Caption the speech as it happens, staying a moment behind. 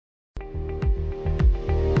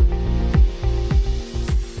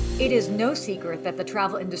It is no secret that the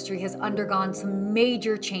travel industry has undergone some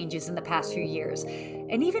major changes in the past few years.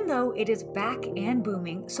 And even though it is back and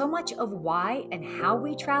booming, so much of why and how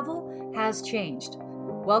we travel has changed.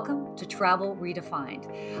 Welcome to Travel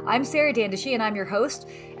Redefined. I'm Sarah Dandashi and I'm your host,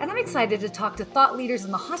 and I'm excited to talk to thought leaders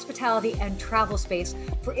in the hospitality and travel space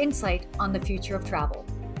for insight on the future of travel.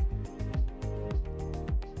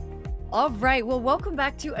 All right. Well, welcome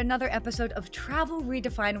back to another episode of Travel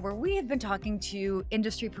Redefined, where we have been talking to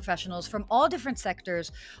industry professionals from all different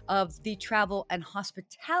sectors of the travel and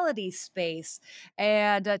hospitality space.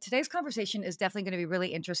 And today's conversation is definitely going to be really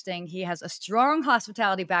interesting. He has a strong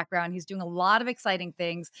hospitality background. He's doing a lot of exciting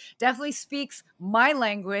things, definitely speaks my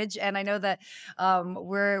language. And I know that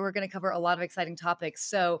we're going to cover a lot of exciting topics.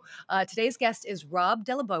 So today's guest is Rob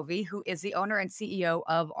DelliBovi, who is the owner and CEO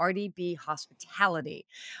of RDB Hospitality.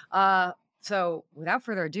 So without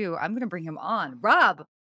further ado, I'm going to bring him on. Rob,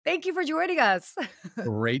 thank you for joining us.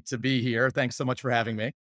 Great to be here. Thanks so much for having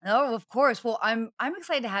me. Oh, of course. Well, I'm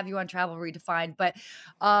excited to have you on Travel Redefined, but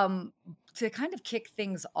um to kind of kick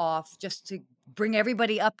things off, just to bring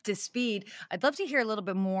everybody up to speed, I'd love to hear a little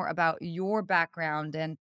bit more about your background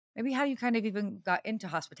and maybe how you kind of even got into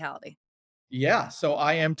hospitality. Yeah, so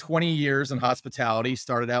I am 20 years in hospitality,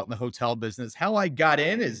 started out in the hotel business. How I got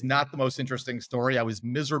in is not the most interesting story. I was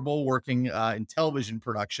miserable working in television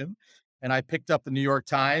production, and I picked up the New York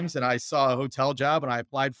Times and I saw a hotel job and I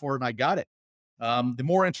applied for it and I got it. The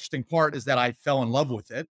more interesting part is that I fell in love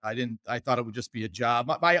with it. I thought it would just be a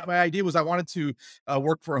job. My idea was I wanted to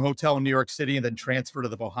work for a hotel in New York City and then transfer to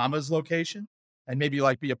the Bahamas location and maybe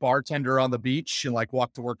like be a bartender on the beach and like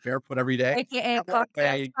walk to work barefoot every day. AKA That went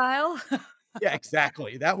cocktail away. style. Yeah,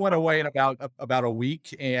 exactly. That went away in about a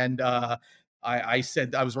week, and I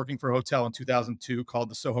said I was working for a hotel in 2002 called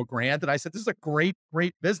the Soho Grand, and I said, "This is a great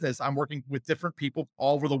business. I'm working with different people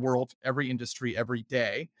all over the world, every industry, every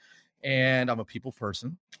day, and I'm a people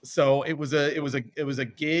person." So it was a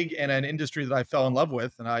gig and an industry that I fell in love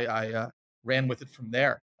with, and I ran with it from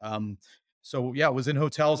there. So yeah, I was in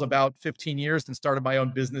hotels about 15 years and started my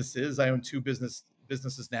own businesses. I own two businesses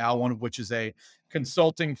now, one of which is a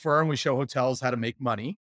consulting firm. We show hotels how to make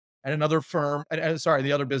money. And another firm, sorry,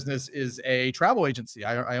 the other business is a travel agency.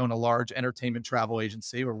 I own a large entertainment travel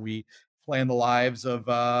agency where we plan the lives of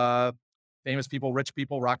famous people, rich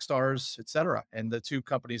people, rock stars, etc. And the two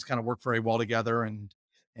companies kind of work very well together. And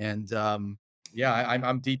yeah,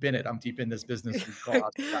 I'm deep in it. I'm deep in this business we call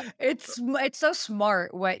hospitality. It's so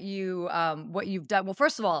smart what you've done. Well,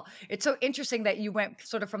 first of all, it's so interesting that you went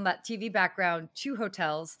sort of from that TV background to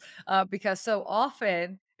hotels, because so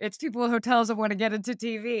often it's people in hotels that want to get into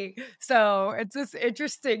TV. So it's this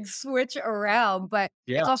interesting switch around, but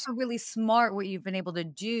it's Yeah, also really smart what you've been able to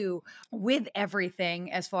do with everything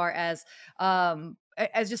as far as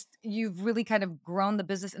just you've really kind of grown the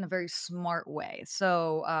business in a very smart way.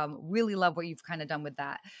 So really love what you've kind of done with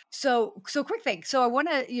that. So quick thing. So I want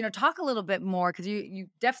to, talk a little bit more because you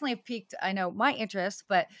definitely have piqued, I know, my interest,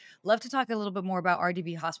 but love to talk a little bit more about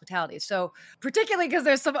RDB hospitality. So particularly because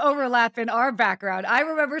there's some overlap in our background. I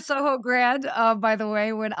remember Soho Grand, by the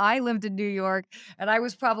way, when I lived in New York and I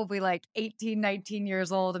was probably like 18, 19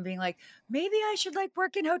 years old and being like, maybe I should like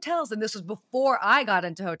work in hotels. And this was before I got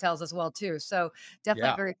into hotels as well, too. So definitely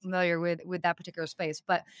yeah. very familiar with that particular space.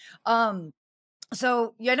 But um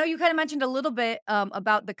so, yeah, I know you kinda mentioned a little bit,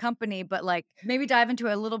 about the company, but, like, maybe dive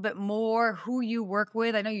into a little bit more who you work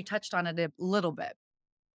with. I know you touched on it a little bit.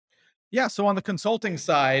 Yeah. So on the consulting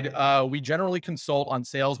side, we generally consult on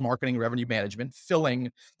sales, marketing, revenue management,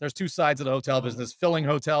 filling. There's two sides of the hotel business: filling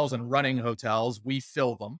hotels and running hotels. We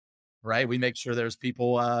fill them, right? We make sure there's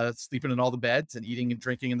people sleeping in all the beds and eating and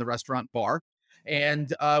drinking in the restaurant bar.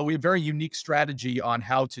 And we have a very unique strategy on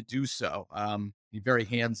how to do so. A very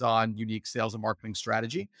hands-on, unique sales and marketing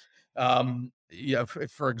strategy. Yeah,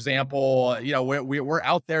 for example, we're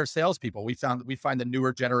out there salespeople. We find the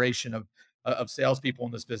newer generation of salespeople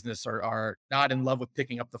in this business are not in love with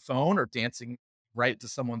picking up the phone or dancing right to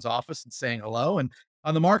someone's office and saying hello. And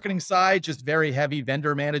on the marketing side, just very heavy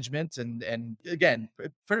vendor management and again,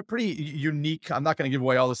 pretty unique. I'm not going to give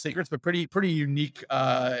away all the secrets, but pretty unique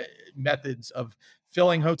methods of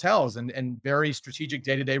filling hotels and very strategic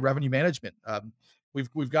day to day revenue management.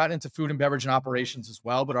 We've gotten into food and beverage and operations as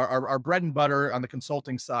well, but our bread and butter on the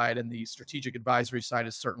consulting side and the strategic advisory side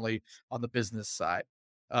is certainly on the business side.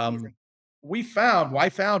 Amazing. Um, I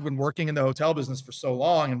found when working in the hotel business for so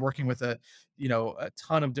long and working with a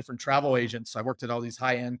ton of different travel agents, I worked at all these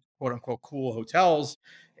high end, quote unquote, cool hotels.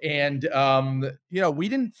 And, we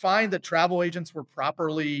didn't find that travel agents were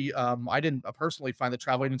properly, I didn't personally find that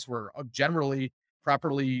travel agents were generally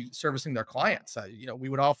properly servicing their clients. We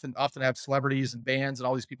would often have celebrities and bands and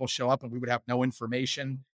all these people show up, and we would have no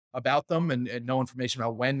information about them, and no information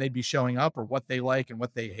about when they'd be showing up or what they like and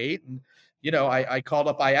what they hate. And I called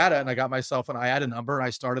up IATA and I got myself an IATA number, and I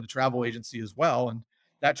started a travel agency as well. And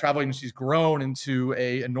that travel agency's grown into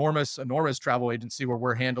a enormous travel agency where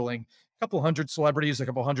we're handling a couple hundred celebrities, a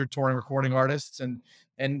couple hundred touring recording artists. And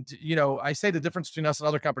I say the difference between us and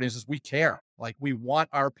other companies is we care. Like, we want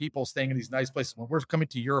our people staying in these nice places. When we're coming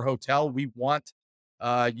to your hotel, we want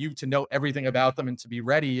you to know everything about them and to be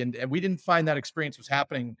ready. And we didn't find that experience was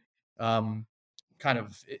happening um, kind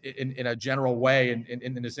of in a general way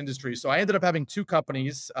in this industry. So I ended up having two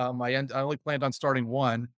companies. I only planned on starting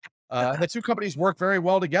one. And the two companies work very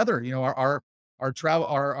well together. Our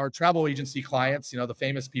travel agency clients, the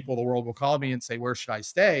famous people of the world will call me and say, "Where should I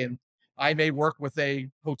stay?" And I may work with a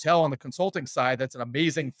hotel on the consulting side that's an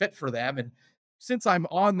amazing fit for them. And since I'm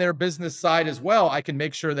on their business side as well, I can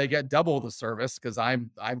make sure they get double the service because I'm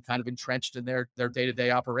kind of entrenched in their day-to-day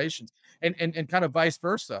operations. And kind of vice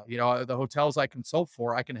versa. The hotels I consult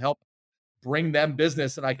for, I can help bring them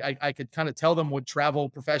business, and I could kind of tell them what travel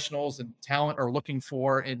professionals and talent are looking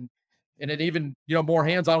for in an even more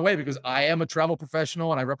hands-on way, because I am a travel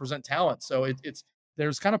professional and I represent talent. So it's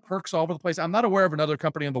there's kind of perks all over the place. I'm not aware of another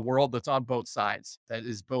company in the world that's on both sides, that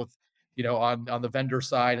is both on the vendor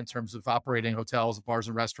side in terms of operating hotels, bars,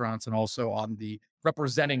 and restaurants, and also on the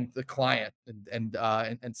representing the client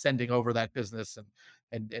and sending over that business.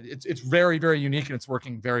 And it's very, very unique, and it's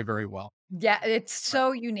working very, very well. Yeah, it's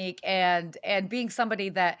so unique, and being somebody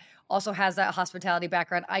that also has that hospitality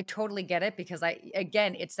background, I totally get it because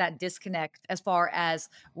again, it's that disconnect as far as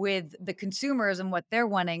with the consumers and what they're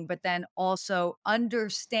wanting, but then also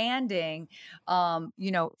understanding, from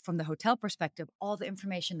the hotel perspective, all the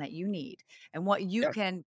information that you need and what you Yeah.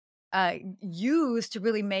 can use to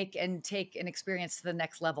really make and take an experience to the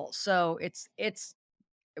next level. So it's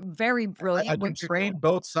very I brilliant what can you're train doing.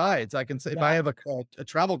 both sides. I can say if I Yeah. have a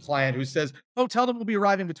travel client who says, "Oh, tell them we'll be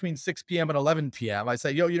arriving between 6 PM and 11 PM." I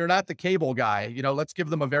say, "Yo, you're not the cable guy. Let's give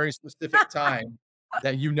them a very specific time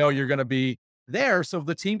that you're gonna be there so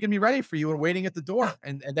the team can be ready for you and waiting at the door."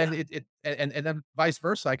 And then and then vice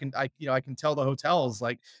versa. I can tell the hotels,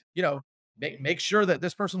 like, you know, make sure that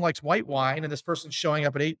this person likes white wine and this person's showing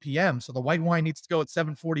up at 8 PM. So the white wine needs to go at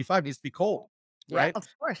 7:45, needs to be cold, Yeah, right? of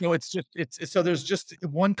course. No, so there's just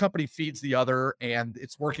one company feeds the other, and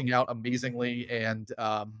it's working out amazingly. And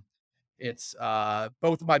it's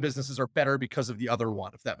both of my businesses are better because of the other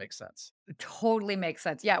one, if that makes sense. Totally makes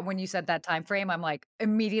sense. Yeah, when you said that time frame, I'm, like,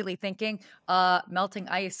 immediately thinking, melting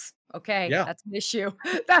ice. Okay, Yeah, that's an issue.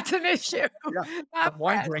 That's an issue. yeah. Not I'm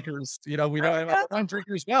wine fresh. drinkers, we know I'm a wine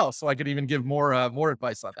drinker as well, so I could even give more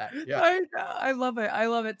advice on that. Yeah. I know, I love it, I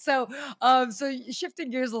love it. Shifting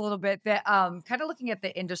gears a little bit, that, kinda looking at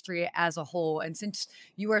the industry as a whole, and since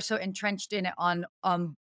you are so entrenched in it on,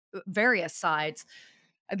 various sides,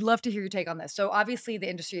 I'd love to hear your take on this. So, obviously, the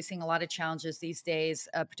industry is seeing a lot of challenges these days,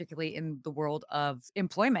 particularly in the world of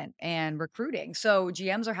employment and recruiting. So,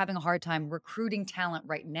 GMs are having a hard time recruiting talent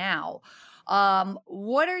right now.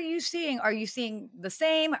 What are you seeing? Are you seeing the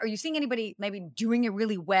same? Are you seeing anybody maybe doing it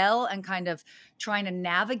really well and kind of trying to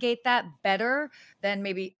navigate that better than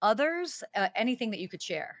maybe others? Anything that you could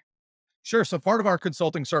share? Sure. So part of our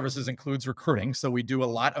consulting services includes recruiting. So we do a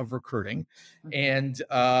lot of recruiting, Mhm.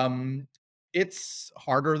 and it's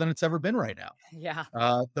harder than it's ever been right now. Yeah.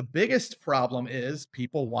 The biggest problem is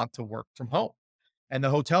people want to work from home. And the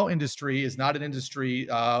hotel industry is not an industry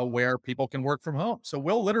where people can work from home. So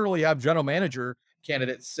we'll literally have general manager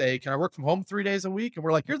candidates say, "Can I work from home 3 days a week?" And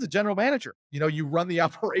we're like, "You're the general manager. You run the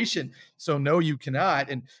operation. So no, you cannot."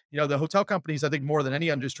 And the hotel companies, I think more than any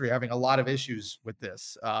industry, are having a lot of issues with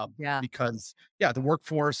this Yeah. because, yeah, the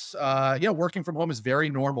workforce, working from home is very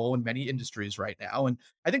normal in many industries right now. And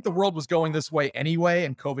I think the world was going this way anyway,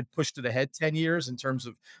 and COVID pushed it ahead 10 years in terms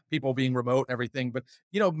of people being remote and everything. But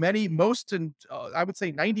most, and I would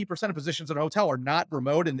say 90% of positions in a hotel are not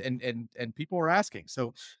remote, and people are asking.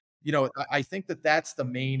 So, I think that that's the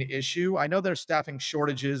main issue. I know there's staffing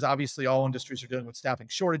shortages. Obviously, all industries are dealing with staffing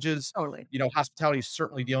shortages. Totally. Hospitality is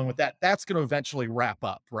certainly dealing with that. That's going to eventually wrap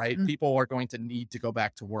up, right? People are going to need to go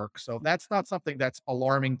back to work. So that's not something that's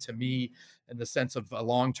alarming to me in the sense of a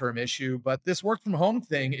long-term issue. But this work from home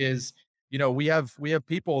thing is, we have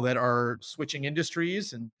people that are switching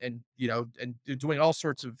industries and doing all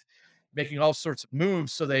sorts of making all sorts of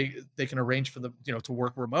moves so they can arrange for them, to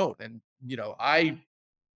work remote. And I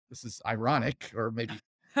this is ironic, or maybe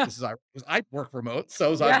this is because I work remote,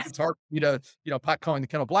 so Yes. it's hard for me to pot calling the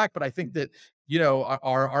kettle black. But I think that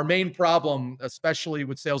our main problem, especially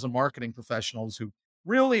with sales and marketing professionals who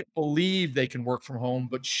really believe they can work from home,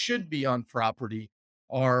 but should be on property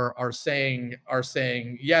are saying,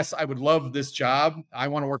 yes, I would love this job. I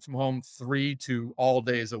want to work from home 3 to all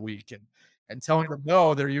days a week. And telling them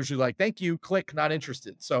no, they're usually like, thank you, click, not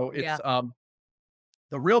interested. So Yeah. it's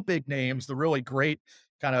the real big names, the really great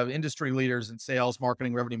kind of industry leaders in sales,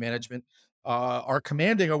 marketing, revenue management, are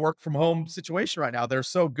commanding a work from home situation right now. They're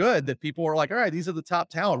so good that people are like, all right, these are the top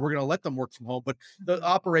talent. We're going to let them work from home. But the Mhm.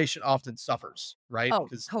 operation often suffers, right? Oh,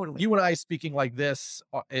 Because totally. you and I speaking like this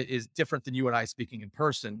is different than you and I speaking in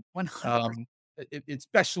person, 100%. um,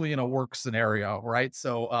 especially in a work scenario, right?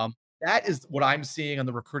 So, that is what I'm seeing on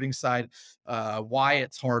the recruiting side, why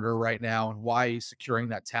it's harder right now and why securing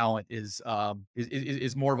that talent is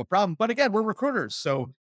more of a problem. But again, we're recruiters,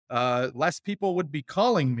 so less people would be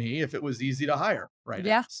calling me if it was easy to hire right now.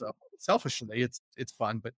 Yeah. So selfishly, it's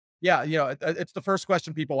fun. But yeah, it's the first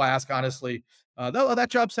question people ask. Honestly, oh, that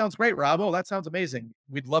job sounds great, Rob. Oh, that sounds amazing.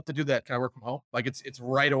 We'd love to do that. Can I work from home? Like it's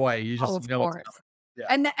right away. You Oh, just of you know what's coming. course. Yeah,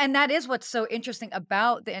 And that is what's so interesting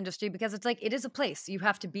about the industry because it's like it is a place. You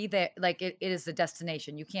have to be there. Like it is a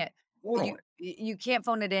destination. totally. You can't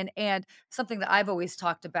phone it in. And something that I've always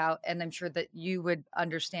talked about, and I'm sure that you would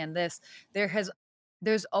understand this, there has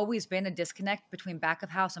there's always been a disconnect between back of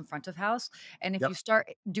house and front of house. And if Yep. you start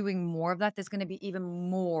doing more of that, there's going to be even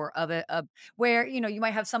more of it where, you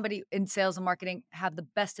might have somebody in sales and marketing have the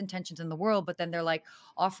best intentions in the world, but then they're like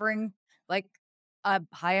offering like a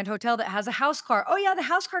high-end hotel that has a house car. "Oh, yeah, the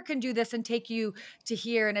house car can do this and take you to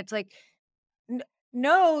here," and it's like, "N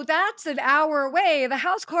no, that's an hour away. The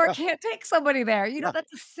house car Yeah. can't take somebody there." Yeah.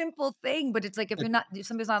 That's a simple thing, but it's like if you're not if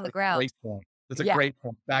somebody's not on the That's a ground. great point. That's a Yeah, great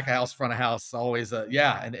point. Back of house, front of house, always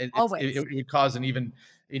yeah, and always. it would cause an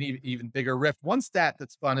even bigger rift. One stat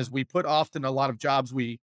that's fun is we put often a lot of jobs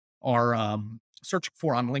we are searching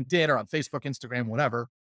for on LinkedIn or on Facebook, Instagram, whatever.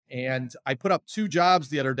 And I put up 2 jobs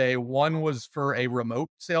the other day. One was for a remote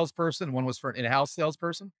salesperson, one was for an in-house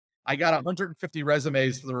salesperson. I got 150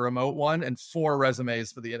 resumes for the remote one and 4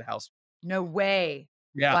 resumes for the in-house. No way.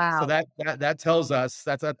 Yeah, so Wow. that tells us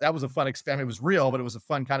that was a fun experiment. It was real, but it was a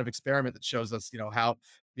fun kind of experiment that shows us, how,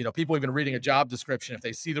 people even reading a job description, if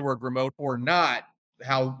they see the word remote or not,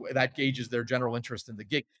 how that gauges their general interest in the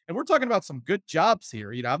gig. And we're talking about some good jobs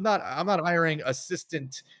here. I'm not hiring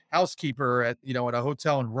assistant housekeeper at a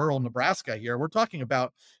hotel in rural Nebraska here. We're talking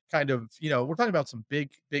about we're talking about some big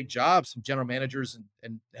jobs, some general managers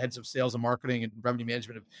and heads of sales and marketing and revenue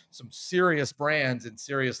management of some serious brands in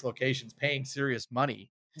serious locations paying serious money.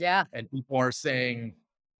 Yeah. And people are saying,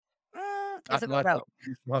 Is not it let remote?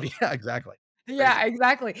 well, yeah, exactly. Yeah, Crazy.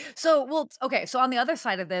 exactly. So, well, okay, so on the other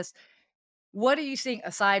side of this, what are you seeing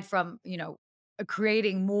aside from,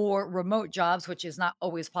 creating more remote jobs, which is not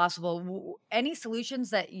always possible? Any solutions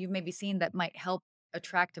that you've maybe seen that might help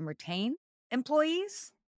attract and retain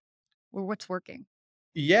employees? Or what's working?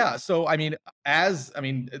 Yeah, so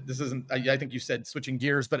this isn't. I think you said switching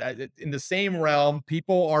gears, but in the same realm,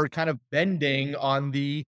 people are kind of bending on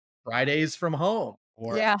the Fridays from home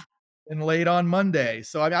or Yeah. and late on Monday.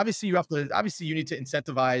 So I mean, obviously you need to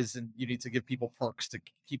incentivize and you need to give people perks to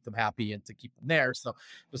keep them happy and to keep them there. So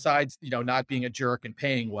besides, not being a jerk and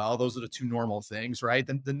paying well, those are the two normal things, right?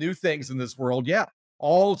 Then the new things in this world, yeah,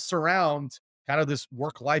 all surround kind of this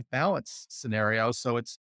work-life balance scenario. So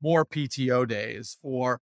it's more PTO days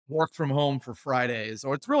or work from home for Fridays,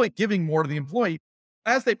 or it's really giving more to the employee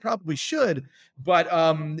as they probably should. But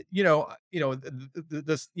the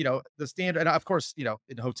standard, and of course,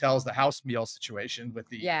 in hotels, the house meal situation with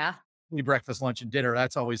the Yeah. free breakfast, lunch, and dinner,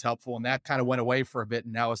 that's always helpful. And that kind of went away for a bit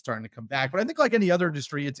and now it's starting to come back. But I think like any other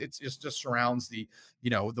industry, just surrounds the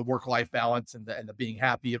work-life balance and the being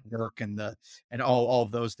happy at work and all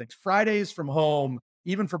of those things. Fridays from home,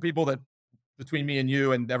 even for people that between me and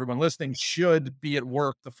you and everyone listening should be at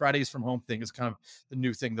work. The Fridays from home thing is kind of the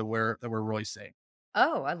new thing that we're really seeing.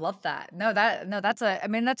 Oh, I love that. No, that's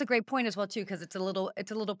a great point as well too, because it's a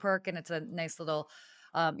little perk and it's a nice little,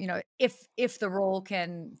 if the role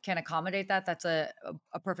can accommodate that, that's a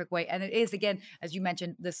perfect way. And it is again, as you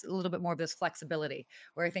mentioned, this a little bit more of this flexibility,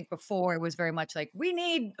 where I think before it was very much like we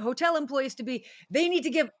need hotel employees they need to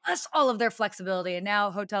give us all of their flexibility. And now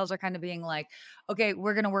hotels are kind of being like, okay,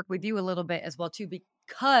 we're gonna work with you a little bit as well too,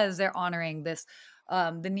 because they're honoring this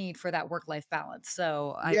the need for that work-life balance.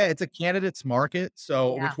 So I Yeah, it's a candidate's market,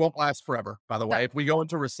 so yeah. which won't last forever, by the No. way. If we go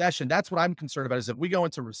into recession, that's what I'm concerned about is if we go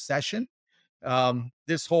into recession,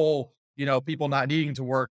 this whole, people not needing to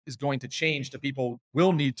work is going to change to people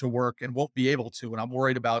will need to work and won't be able to. And I'm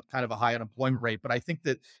worried about kind of a high unemployment rate. But I think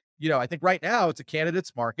that, I think right now it's a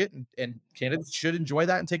candidate's market and candidates should enjoy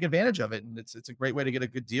that and take advantage of it. And it's a great way to get a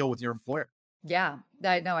good deal with your employer. Yeah,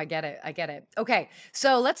 I know, I get it, I get it. Okay,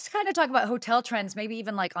 so let's kind of talk about hotel trends, maybe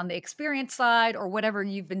even like on the experience side or whatever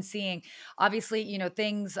you've been seeing. Obviously,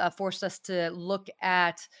 things forced us to look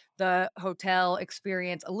at the hotel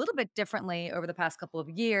experience a little bit differently over the past couple of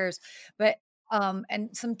years, but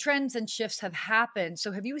and some trends and shifts have happened.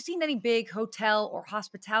 So, have you seen any big hotel or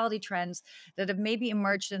hospitality trends that have maybe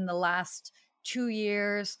emerged in the last 2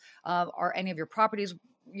 years? Are any of your properties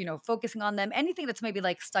focusing on them? Anything that's maybe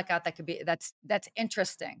like stuck out that could be that's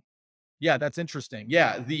interesting. Yeah, that's interesting.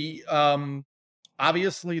 Yeah, the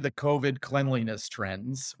obviously the COVID cleanliness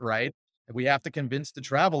trends, right? We have to convince the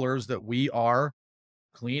travelers that we are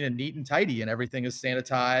clean and neat and tidy and everything is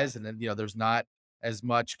sanitized, and then there's not as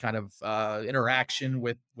much kind of interaction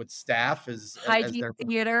with staff as Hygiene there.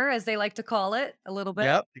 theater, as they like to call it, a little bit.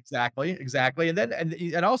 Yep, exactly, exactly. And then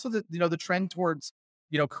and also the trend towards,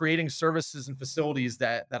 creating services and facilities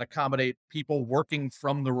that accommodate people working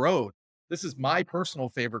from the road. This is my personal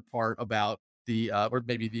favorite part about or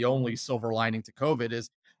maybe the only silver lining to COVID is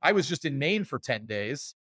I was just in Maine for 10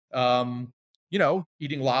 days,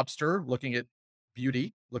 eating lobster, looking at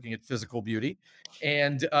beauty, looking at physical beauty.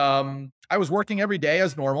 And I was working every day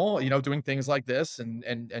as normal, doing things like this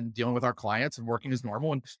and dealing with our clients and working as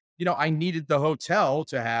normal. And I needed the hotel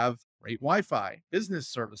to have great Wi-Fi, business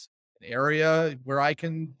service, an area where I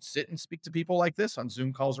can sit and speak to people like this on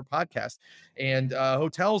Zoom calls or podcasts. And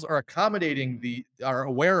hotels are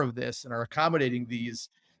aware of this and are accommodating these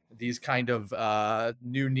kind of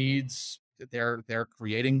new needs. They're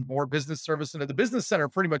creating more business service, and the business center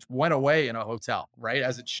pretty much went away in a hotel, right,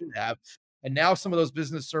 as it should have. And now some of those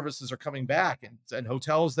business services are coming back, and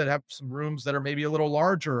hotels that have some rooms that are maybe a little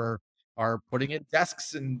larger are putting in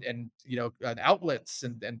desks and outlets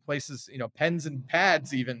and places, pens and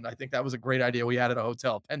pads even. I think that was a great idea we had at a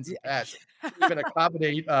hotel, pens Yeah. and pads to even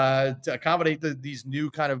accommodate these new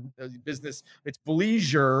kind of business. It's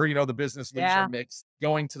bleisure, the business leisure Yeah. mix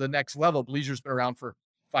going to the next level. Bleisure's been around for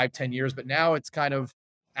 5-10 years, but now it's kind of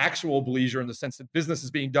actual bleisure in the sense that business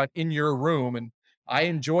is being done in your room. And I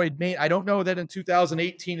enjoyed Maine. I don't know that in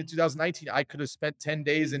 2018 and 2019 I could have spent 10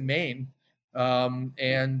 days in Maine,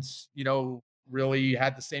 and really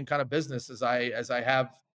had the same kind of business as I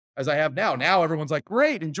have now. Now everyone's like,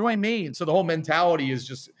 great, enjoy Maine. So the whole mentality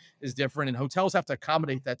is different, and hotels have to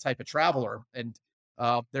accommodate that type of traveler. And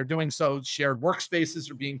they're doing so. Shared workspaces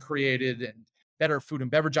are being created, and better food and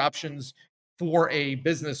beverage options for a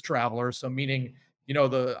business traveler. So meaning,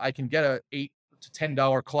 the I can get a $8 to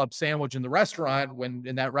 $10 club sandwich in the restaurant, when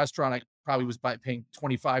in that restaurant I probably was paying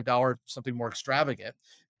 $25, something more extravagant.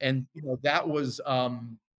 And that was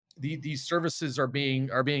these services are being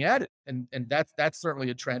added, and that's certainly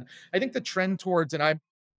a trend. I think the trend towards, and I'm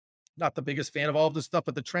not the biggest fan of all of this stuff,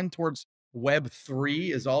 but the trend towards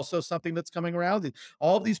Web3 is also something that's coming around.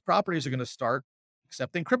 All of these properties are going to start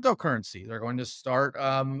accepting cryptocurrency. They're going to start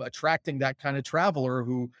attracting that kind of traveler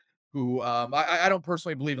who I don't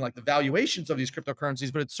personally believe in like the valuations of these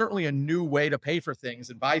cryptocurrencies, but it's certainly a new way to pay for things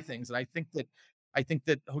and buy things. And I think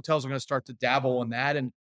that hotels are going to start to dabble in that.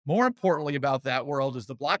 And more importantly about that world is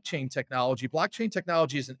the blockchain technology. Blockchain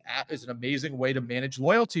technology is an amazing way to manage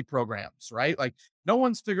loyalty programs, right? Like no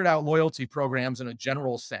one's figured out loyalty programs in a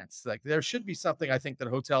general sense. Like there should be something I think that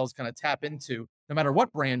hotels kind of tap into, no matter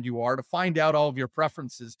what brand you are, to find out all of your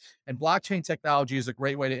preferences. And blockchain technology is a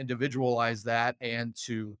great way to individualize that and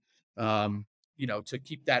to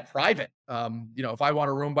keep that private. If I want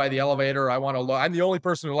a room by the elevator, I'm the only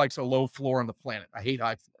person who likes a low floor on the planet. I hate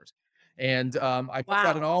high floors. And I put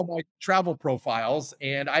that in Wow. all my travel profiles,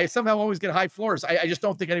 and I somehow always get high floors. I just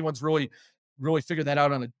don't think anyone's really figured that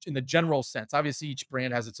out in the general sense. Obviously, each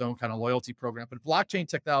brand has its own kind of loyalty program, but blockchain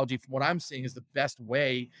technology, from what I'm seeing, is the best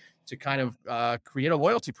way to kind of create a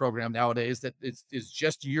loyalty program nowadays that is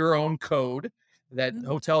just your own code that Mm,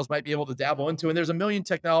 hotels might be able to dabble into. And there's a million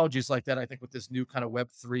technologies like that, I think, with this new kind of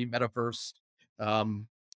Web3 metaverse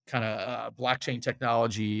kind of blockchain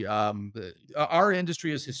technology. Our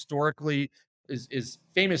industry is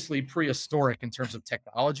famously prehistoric in terms of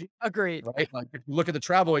technology, agreed. right? Like if you look at the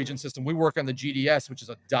travel agent system, we work on the GDS, which is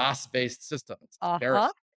a DOS based system. It's Uh-huh.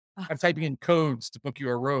 embarrassing. I'm typing in codes to book you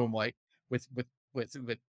a room, like with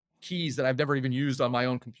keys that I've never even used on my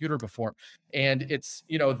own computer before. And it's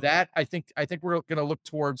that I think we're going to look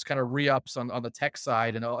towards kind of re-ups on the tech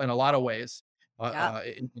side in a lot of ways, Yeah.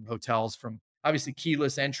 in hotels. From obviously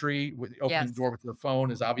keyless entry, with opening the Yes. door with your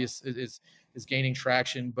phone is obvious, is gaining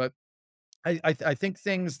traction. But I think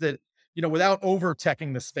things that, without over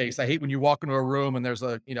teching the space. I hate when you walk into a room and there's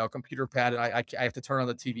a computer pad, and I have to turn on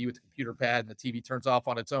the TV with the computer pad, and the TV turns off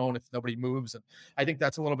on its own if nobody moves. And I think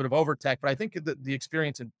that's a little bit of over tech. But I think the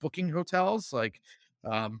experience in booking hotels, like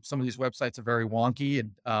Some of these websites are very wonky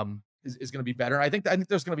and is going to be better. I think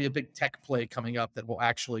there's going to be a big tech play coming up that will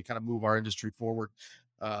actually kind of move our industry forward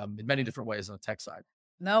in many different ways on the tech side.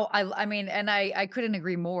 No, I mean, and I couldn't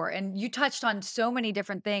agree more, and you touched on so many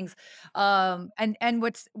different things, and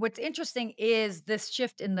what's interesting is this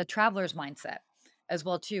shift in the traveler's mindset as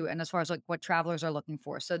well too, and as far as, like, what travelers are looking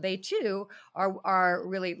for, so they too are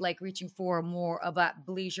really, like, reaching for more of that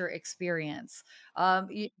leisure experience.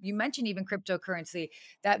 You mentioned even cryptocurrency.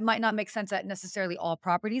 That might not make sense at necessarily all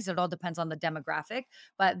properties, it all depends on the demographic,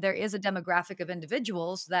 but there is a demographic of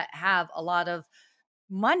individuals that have a lot of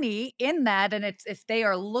money in that, and it's if they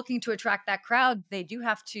are looking to attract that crowd, they do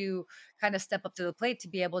have to kind of step up to the plate to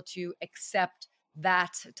be able to accept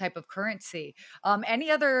that type of currency. Any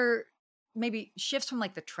other maybe shifts from,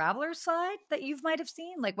 like, the traveler side that you've might have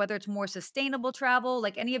seen? Like, whether it's more sustainable travel,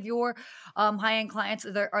 like any of your, high-end clients,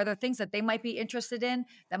 are there things that they might be interested in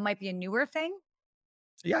that might be a newer thing?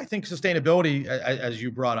 Yeah, I think sustainability, as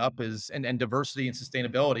you brought up, is and diversity and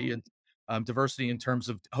sustainability and diversity in terms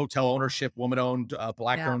of hotel ownership, woman owned,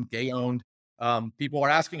 black Yeah, owned, gay owned. People are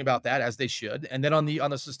asking about that as they should. And then on the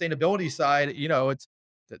sustainability side, it's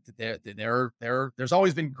there's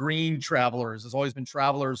always been green travelers. There's always been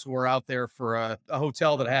travelers who are out there for a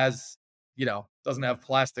hotel that has doesn't have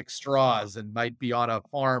plastic straws and might be on a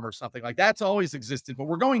farm or something like that's always existed. But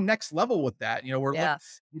we're going next level with that. We're look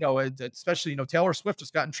yes. especially, Taylor Swift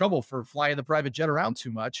just got in trouble for flying the private jet around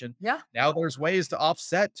too much. And Yeah, now there's ways to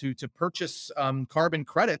offset to purchase carbon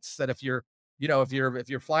credits that if you're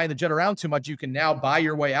flying the jet around too much, you can now buy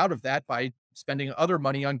your way out of that by spending other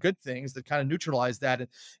money on good things that kind of neutralize that.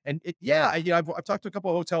 Yeah, I've talked to a couple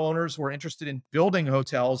of hotel owners who are interested in building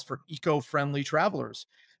hotels for eco-friendly travelers,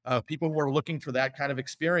 people who are looking for that kind of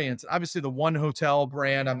experience. Obviously, the one hotel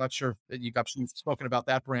brand, I'm not sure that you've spoken about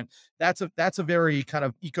that brand. That's a very kind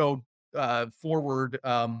of eco forward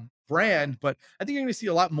brand, but I think you're going to see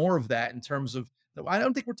a lot more of that in terms of. I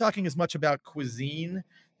don't think we're talking as much about cuisine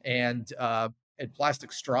and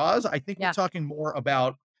plastic straws. I think we're yeah, talking more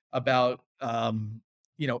about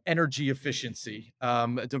energy efficiency,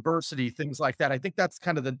 diversity, things like that. I think that's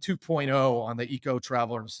kind of the 2.0 on the eco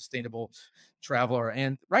traveler and sustainable traveler.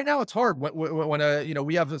 And right now it's hard when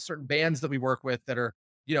we have certain bands that we work with that are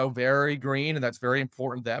very green, and that's very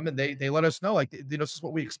important to them. And they let us know, like, this is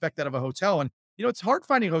what we expect out of a hotel. And it's hard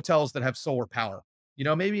finding hotels that have solar power.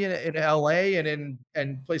 Maybe in LA and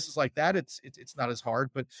in places like that, it's not as hard.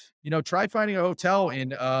 But try finding a hotel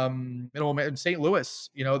in St. Louis,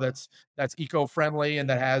 that's eco-friendly and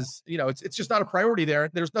that has, it's just not a priority there.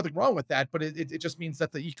 There's nothing wrong with that, but it just means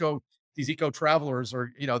that these eco travelers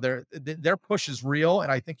are, their push is real.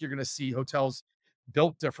 And I think you're going to see hotels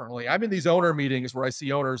built differently. I'm in these owner meetings where I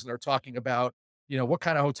see owners and they're talking about, what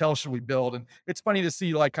kind of hotel should we build? And it's funny to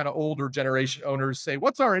see, like, kind of older generation owners say,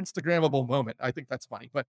 what's our Instagrammable moment? I think that's funny.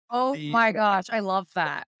 But oh the my gosh, I love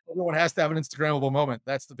that. everyone has to have an Instagrammable moment.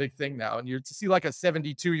 That's the big thing now. And you're to see like a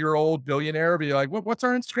 72-year-old billionaire be like, what's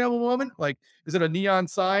our Instagrammable moment? Like, is it a neon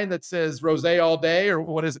sign that says rose all day, or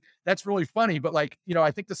what is it? That's really funny. But, like,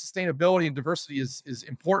 I think the sustainability and diversity is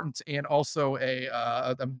important, and also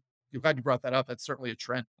I'm glad you brought that up. That's certainly a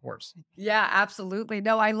trend, of course. Yeah, absolutely.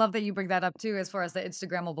 No, I love that you bring that up too, as far as the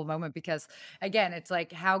Instagrammable moment, because again, it's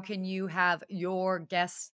like, how can you have your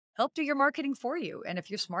guests help do your marketing for you? And if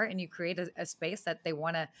you're smart and you create a space that they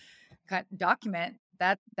want to document,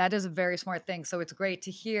 that is a very smart thing. So it's great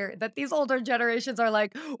to hear that these older generations are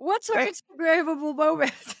like, what's our Instagrammable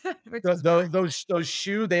moment? Which is great. Those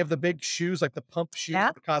shoe, they have the big shoes, like the pump shoes Yeah.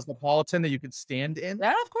 at the Cosmopolitan that you could stand in.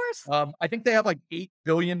 Yeah, of course. I think they have like 8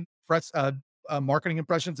 billion marketing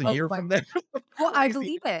impressions a Oh year my. from them. Well, I Crazy.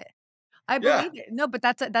 believe it. I Yeah, believe it. No, but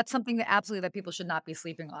that's something that absolutely that people should not be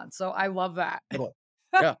sleeping on. So I love that. totally.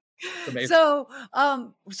 Yeah, it's amazing.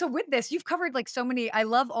 So with this, you've covered like so many. I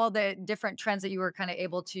love all the different trends that you were kind of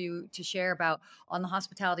able to share about on the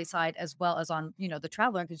hospitality side as well as on the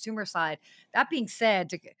traveler and consumer side. That being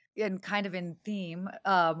said, and kind of in theme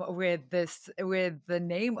with the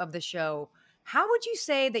name of the show, how would you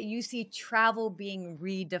say that you see travel being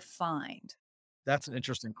redefined? That's an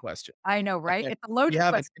interesting question. I know, right? Okay. It's a We loaded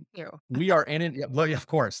have an question too. we are in it. Yeah, well, yeah, of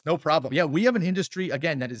course, no problem. Yeah, we have an industry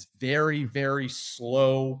again that is very, very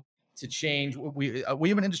slow to change. We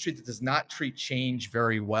have an industry that does not treat change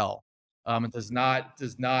very well. It does not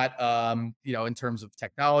in terms of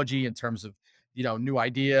technology, in terms of new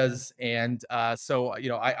ideas, and so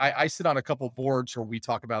I sit on a couple boards where we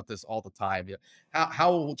talk about this all the time.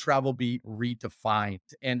 How will travel be redefined?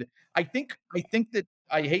 And I think that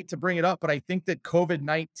I hate to bring it up, but I think that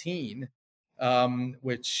COVID-19,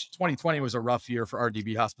 which 2020 was a rough year for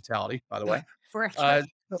RDB Hospitality, by the way. For Uh,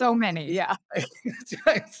 sure. So many, yeah.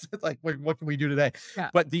 It's like, what can we do today? Yeah.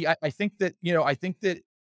 But I think that,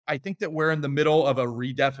 I think that we're in the middle of a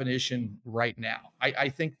redefinition right now. I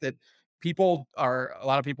think that a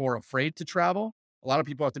lot of people are afraid to travel. A lot of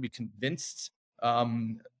people have to be convinced,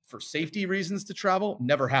 for safety reasons to travel.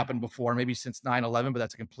 Never happened before, maybe since 9/11, but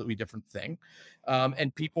that's a completely different thing.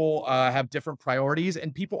 And people have different priorities,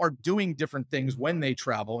 and people are doing different things when they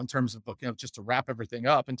travel in terms of, just to wrap everything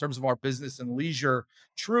up, in terms of our business and leisure,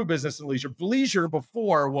 true business and leisure. Leisure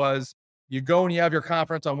before was you go and you have your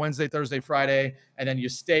conference on Wednesday, Thursday, Friday, and then you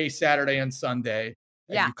stay Saturday and Sunday,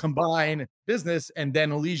 and Yeah. you combine business and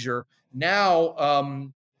then leisure.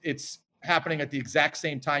 Now, it's happening at the exact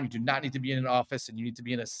same time. You do not need to be in an office, and you need to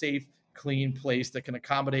be in a safe, clean place that can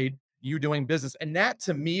accommodate you doing business. And that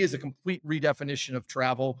to me is a complete redefinition of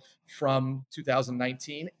travel from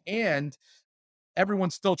 2019. And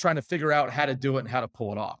everyone's still trying to figure out how to do it and how to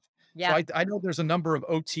pull it off. So Yeah. I know there's a number of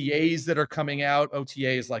OTAs that are coming out.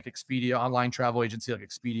 OTA is like Expedia, online travel agency like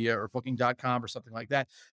Expedia or Booking.com or something like that,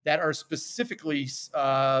 that are specifically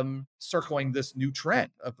circling this new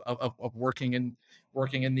trend of working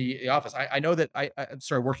in the office. I know that I'm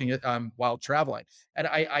sorry, working it while traveling, and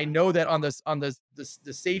I know that on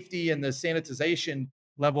the safety and the sanitization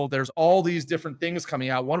level, there's all these different things coming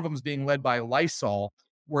out. One of them is being led by Lysol,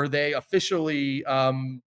 where they officially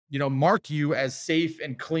mark you as safe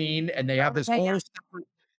and clean, and they have this Okay, whole yeah. separate,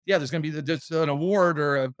 yeah, there's going to be just an award,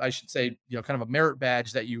 or I should say, kind of a merit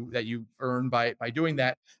badge that you earn by doing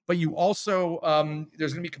that. But you also,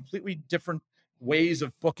 there's going to be completely different ways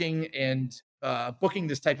of booking and booking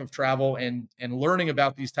this type of travel and learning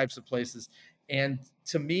about these types of places. And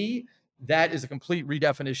to me, that is a complete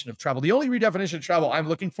redefinition of travel. The only redefinition of travel I'm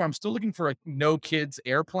still looking for a no kids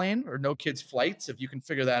airplane or no kids flights. If you can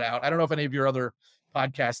figure that out, I don't know if any of your other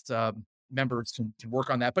podcast members can work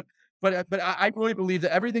on that, but I really believe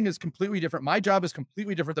that everything is completely different. My job is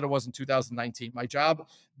completely different than it was in 2019. My job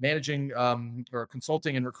managing or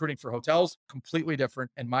consulting and recruiting for hotels, completely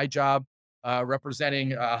different. And my job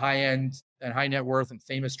representing high end and high net worth and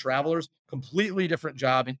famous travelers, completely different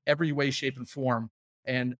job in every way, shape, and form.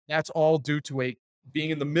 And that's all due to a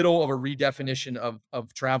being in the middle of a redefinition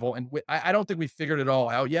of travel. And I don't think we figured it all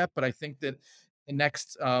out yet, but I think that the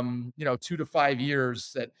next 2 to 5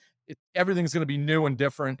 years, that everything's going to be new and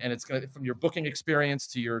different, and it's going to, from your booking experience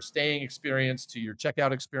to your staying experience to your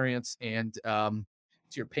checkout experience, and to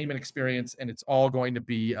your payment experience, and it's all going to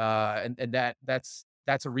be and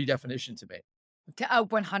that's a redefinition to me.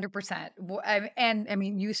 100%. And I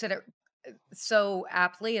mean, you said it so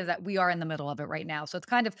aptly, is that we are in the middle of it right now. So it's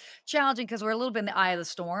kind of challenging because we're a little bit in the eye of the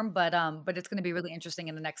storm, but it's going to be really interesting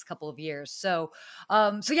in the next couple of years. So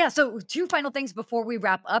yeah, so two final things before we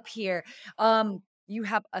wrap up here. You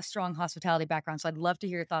have a strong hospitality background, so I'd love to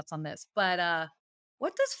hear your thoughts on this. But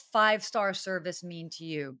what does five-star service mean to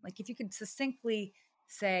you? Like if you could succinctly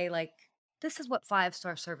say like this is what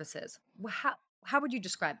five-star service is. How would you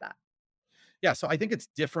describe that? Yeah, so I think it's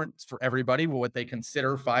different for everybody what they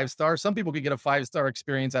consider 5 star. Some people could get a 5 star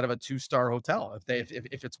experience out of a 2 star hotel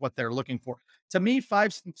if it's what they're looking for. To me,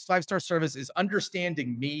 5 star service is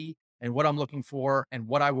understanding me and what I'm looking for and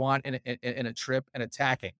what I want in a trip, and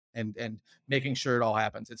attacking and making sure it all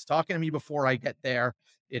happens. It's talking to me before I get there.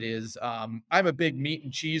 It is I'm a big meat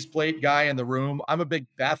and cheese plate guy in the room. I'm a big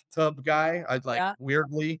bathtub guy. I like, Yeah.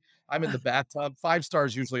 weirdly, I'm in the bathtub. 5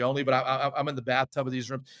 stars usually only, but I'm in the bathtub of these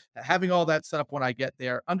rooms. Having all that set up when I get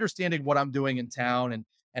there, understanding what I'm doing in town,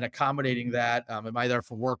 and accommodating that. Am I there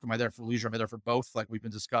for work? Am I there for leisure? Am I there for both? Like we've been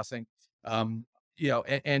discussing. And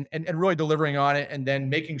really delivering on it, and then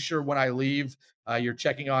making sure when I leave, you're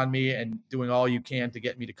checking on me and doing all you can to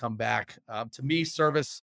get me to come back. To me,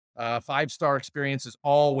 service, 5 star experience is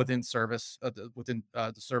all within service, within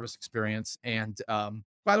the service experience. And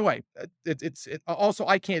by the way, also,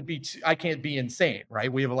 I can't be insane,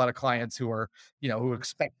 right? We have a lot of clients who are, who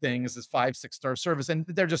expect things as 5, 6 star service, and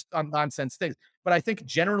they're just on nonsense things. But I think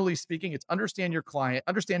generally speaking, it's understanding your client,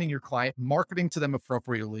 marketing to them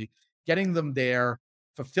appropriately, getting them there,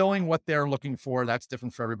 fulfilling what they're looking for. That's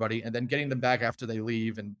different for everybody, and then getting them back after they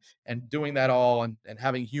leave, and doing that all, and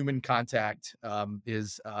having human contact,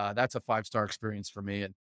 is that's a 5 star experience for me.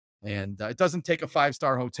 And it doesn't take a 5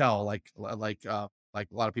 star hotel like a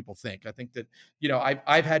lot of people think. I think that,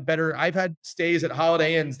 I've had stays at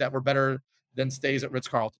Holiday Inns that were better than stays at Ritz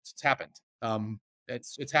Carltons. It's happened.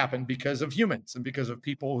 It's happened because of humans and because of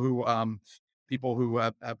people who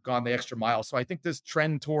have gone the extra mile. So I think this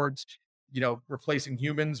trend towards, replacing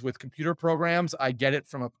humans with computer programs, I get it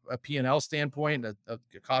from a P&L standpoint, a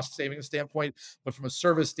cost savings standpoint, but from a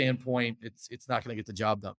service standpoint, it's not going to get the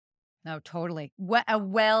job done. No, totally.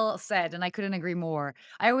 Well said, and I couldn't agree more.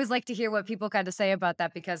 I always like to hear what people kind of say about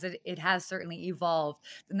that because it has certainly evolved.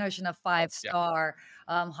 The notion of Oh, yeah. five-star,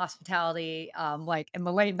 hospitality, like, in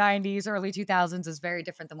the late '90s, early 2000s is very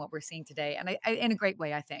different than what we're seeing today, and I in a great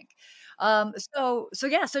way, I think.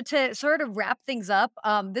 Yeah, so to sort of wrap things up,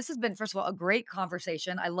 this has been, first of all, a great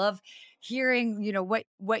conversation. I love hearing,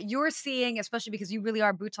 what you're seeing, especially because you really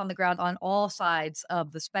are boots on the ground on all sides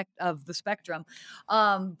of the spectrum.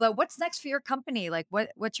 But what's next for your company? Like,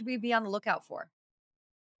 what should we be on the lookout for?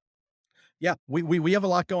 Yeah, we have a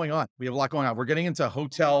lot going on. We have a lot going on. We're getting into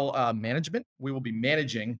hotel management. We will be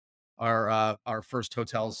managing our first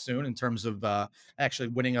hotels soon in terms of actually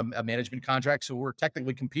winning a management contract. So we're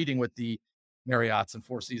technically competing with the Marriott's and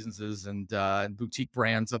Four Seasonses and boutique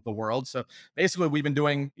brands of the world. So basically, we've been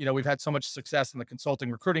doing. We've had so much success in the consulting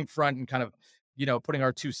recruiting front and kind of putting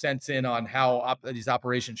our 2 cents in on how these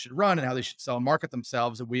operations should run and how they should sell and market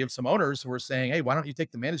themselves. And we have some owners who are saying, "Hey, why don't you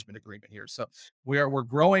take the management agreement here?" So we're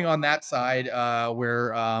growing on that side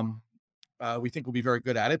where we think we'll be very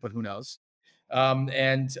good at it, but who knows?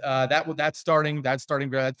 And that's starting.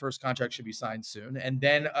 That first contract should be signed soon, and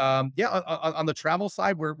then yeah, on the travel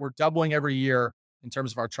side, we're doubling every year in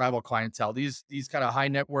terms of our travel clientele. These kind of high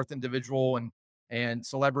net worth individual and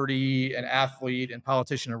celebrity and athlete and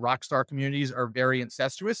politician and rock star communities are very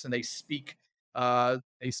incestuous, and they speak to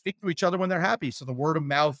each other when they're happy. So the word of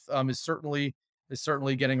mouth is certainly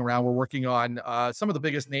getting around. We're working on some of the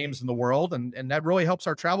biggest names in the world, and that really helps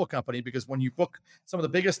our travel company because when you book some of the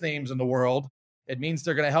biggest names in the world, it means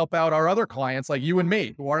they're going to help out our other clients like you and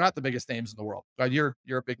me, who are not the biggest names in the world. You're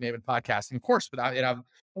a big name in podcasting, of course, but I'm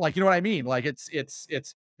like, you know what I mean? Like it's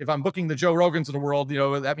if I'm booking the Joe Rogans of the world,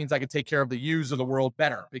 that means I could take care of the yous of the world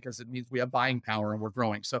better because it means we have buying power and we're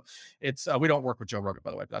growing. So it's we don't work with Joe Rogan, by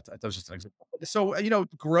the way, but that was just an example. So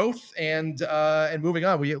growth and moving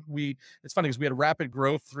on. We it's funny because we had rapid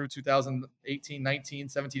growth through 2018, 19,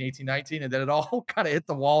 17, 18, 19, and then it all kind of hit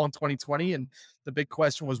the wall in 2020. And the big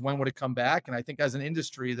question was when would it come back? And I think as an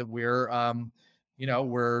industry that we're back.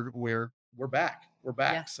 We're Yeah,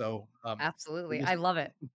 back. So we absolutely. I just love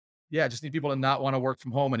it. yeah, just need people to not want to work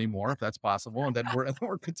from home anymore if that's possible, and then we're and then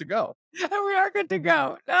we're good to go. We are good to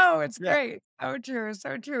go. No, it's Yeah, great. So true,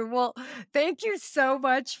 so true. Well, thank you so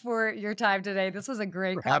much for your time today. This was a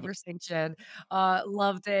great for having. conversation.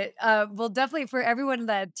 Loved it. We'll definitely, for everyone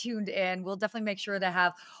that tuned in, we'll definitely make sure to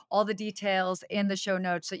have all the details in the show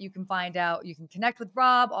notes so that you can find out. You can connect with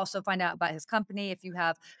Rob, also find out about his company if you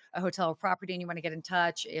have a hotel or property and you want to get in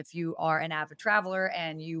touch. If you are an avid traveler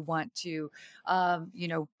and you want to,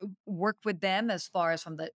 work with them as far as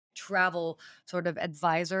from the travel sort of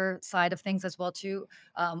advisor side of things as well too.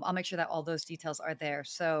 I'll make sure that all those details are there.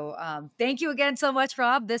 So thank you again so much,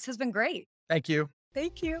 Rob. This has been great. Thank you.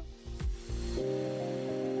 Thank you.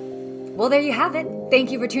 Well, there you have it.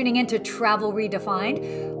 Thank you for tuning in to Travel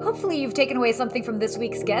Redefined. Hopefully, you've taken away something from this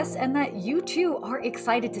week's guest and that you too are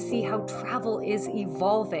excited to see how travel is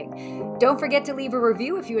evolving. Don't forget to leave a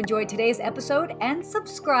review if you enjoyed today's episode and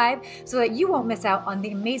subscribe so that you won't miss out on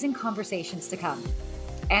the amazing conversations to come.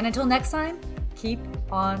 And until next time, keep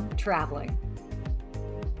on traveling.